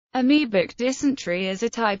Amoebic dysentery is a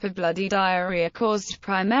type of bloody diarrhea caused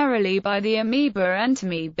primarily by the amoeba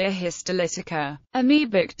Entamoeba histolytica.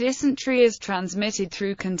 Amoebic dysentery is transmitted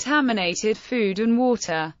through contaminated food and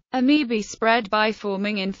water. Amoebae spread by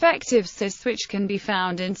forming infective cysts which can be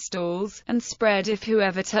found in stools, and spread if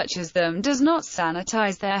whoever touches them does not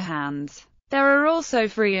sanitize their hands. There are also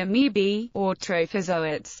free amoebae, or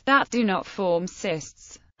trophozoites, that do not form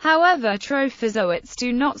cysts. However, trophozoites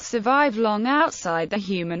do not survive long outside the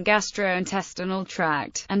human gastrointestinal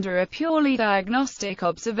tract, and are a purely diagnostic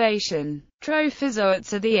observation.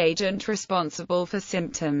 Trophozoites are the agent responsible for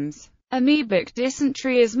symptoms. Amoebic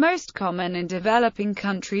dysentery is most common in developing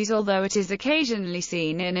countries, although it is occasionally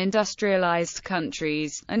seen in industrialized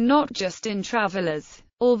countries, and not just in travelers.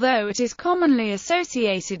 Although it is commonly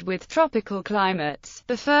associated with tropical climates,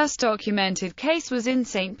 the first documented case was in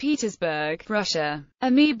St. Petersburg, Russia.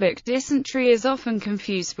 Amoebic dysentery is often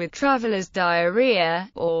confused with traveler's diarrhea,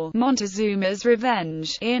 or Montezuma's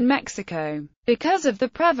revenge, in Mexico, because of the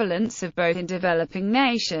prevalence of both in developing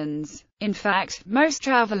nations. In fact, most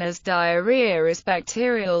traveler's diarrhea is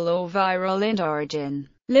bacterial or viral in origin.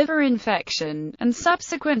 Liver infection, and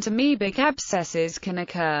subsequent amoebic abscesses can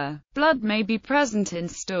occur. Blood may be present in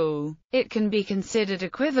stool. It can be considered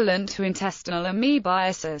equivalent to intestinal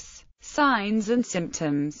amoebiasis. Signs and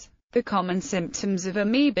symptoms. The common symptoms of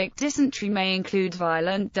amoebic dysentery may include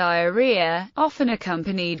violent diarrhea, often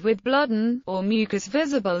accompanied with blood or mucus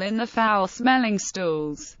visible in the foul-smelling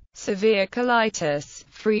stools. Severe colitis,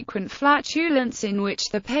 frequent flatulence in which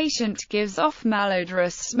the patient gives off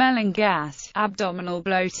malodorous-smelling gas, abdominal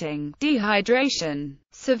bloating, dehydration,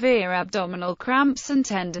 severe abdominal cramps and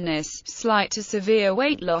tenderness, slight to severe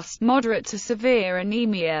weight loss, moderate to severe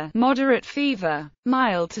anemia, moderate fever,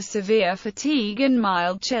 mild to severe fatigue and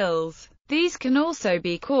mild chills. These can also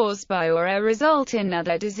be caused by or result in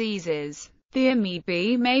other diseases. The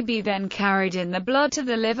amoebae may be then carried in the blood to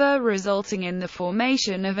the liver, resulting in the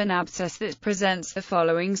formation of an abscess that presents the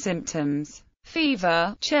following symptoms: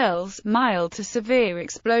 fever, chills, mild to severe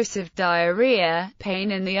explosive diarrhea,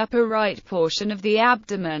 pain in the upper right portion of the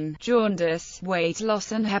abdomen, jaundice, weight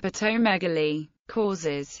loss and hepatomegaly.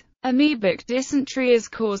 Causes. Amoebic dysentery is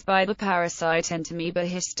caused by the parasite Entamoeba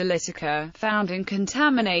histolytica, found in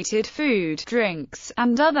contaminated food, drinks,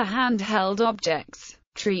 and other handheld objects.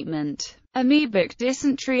 Treatment. Amoebic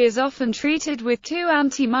dysentery is often treated with two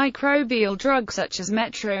antimicrobial drugs such as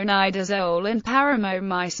metronidazole and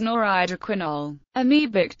paromomycin or idaquinol.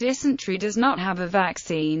 Amoebic dysentery does not have a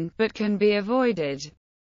vaccine, but can be avoided.